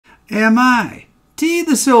Am I, T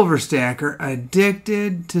the Silver Stacker,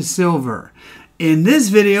 addicted to silver? In this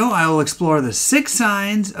video, I will explore the 6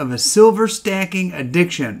 signs of a silver stacking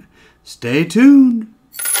addiction. Stay tuned.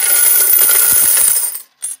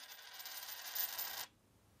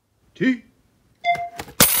 T.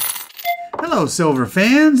 Hello, silver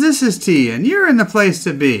fans. This is T, and you're in the place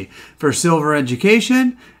to be for silver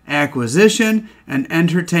education, acquisition, and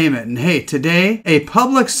entertainment. And hey, today, a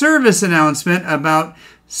public service announcement about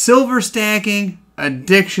silver stacking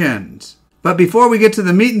addictions. But before we get to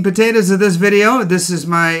the meat and potatoes of this video, this is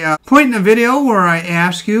my point in the video where I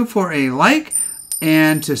ask you for a like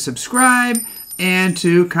and to subscribe and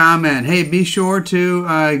to comment. Hey, be sure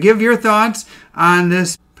to give your thoughts on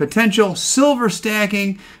this potential silver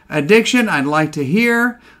stacking addiction. I'd like to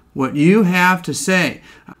hear what you have to say.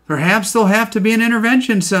 Perhaps there'll have to be an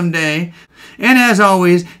intervention someday. And as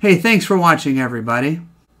always, hey, thanks for watching, everybody.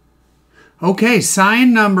 Okay,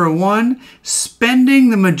 sign number 1, spending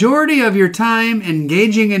the majority of your time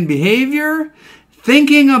engaging in behavior,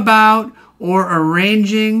 thinking about, or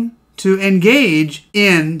arranging to engage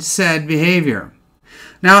in said behavior.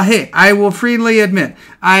 Now, hey, I will freely admit,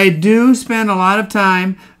 I do spend a lot of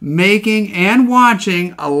time making and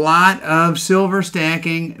watching a lot of silver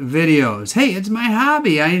stacking videos. Hey, it's my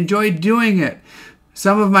hobby. I enjoy doing it.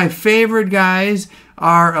 Some of my favorite guys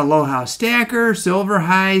are Aloha Stacker, Silver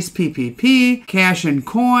Heist, PPP, Cash and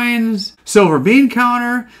Coins, Silver Bean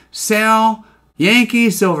Counter, Sal, Yankee,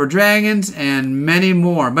 Silver Dragons, and many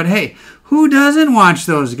more. But hey, who doesn't watch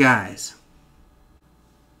those guys?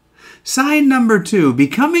 Sign number 2,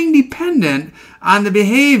 becoming dependent on the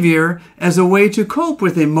behavior as a way to cope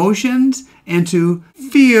with emotions and to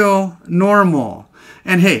feel normal.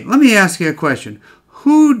 And hey, let me ask you a question.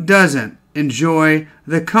 Who doesn't enjoy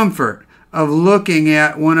the comfort of looking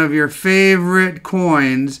at one of your favorite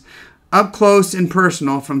coins up close and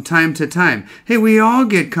personal from time to time? Hey, we all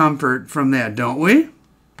get comfort from that, don't we?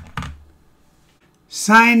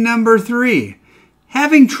 Sign number 3,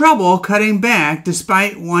 having trouble cutting back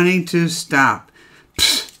despite wanting to stop.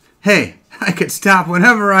 Psst, hey, I could stop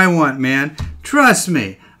whenever I want, man. Trust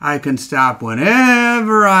me, I can stop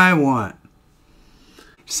whenever I want.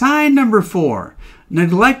 Sign number 4,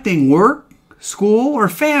 neglecting work, school, or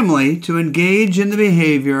family to engage in the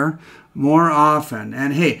behavior more often.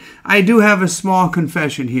 And hey, I do have a small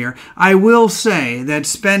confession here. I will say that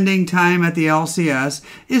spending time at the LCS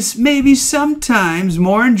is maybe sometimes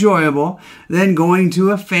more enjoyable than going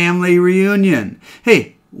to a family reunion.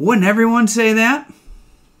 Hey, wouldn't everyone say that?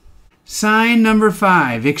 Sign number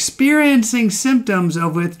 5, experiencing symptoms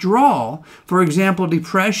of withdrawal, for example,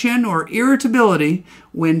 depression or irritability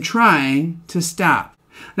when trying to stop.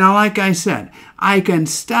 Now, like I said, I can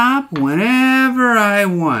stop whenever I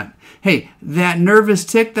want. Hey, that nervous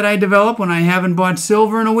tick that I develop when I haven't bought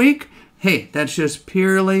silver in a week, hey, that's just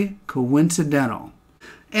purely coincidental.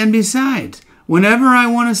 And besides, whenever I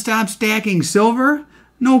want to stop stacking silver,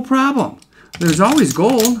 no problem. There's always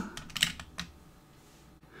gold.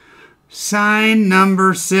 Sign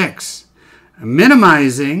number 6,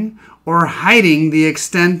 minimizing or hiding the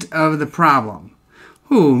extent of the problem.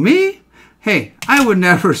 Who, me? Hey, I would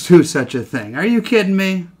never do such a thing. Are you kidding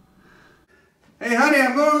me? Hey, honey,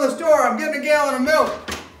 I'm going to the store. I'm getting a gallon of milk.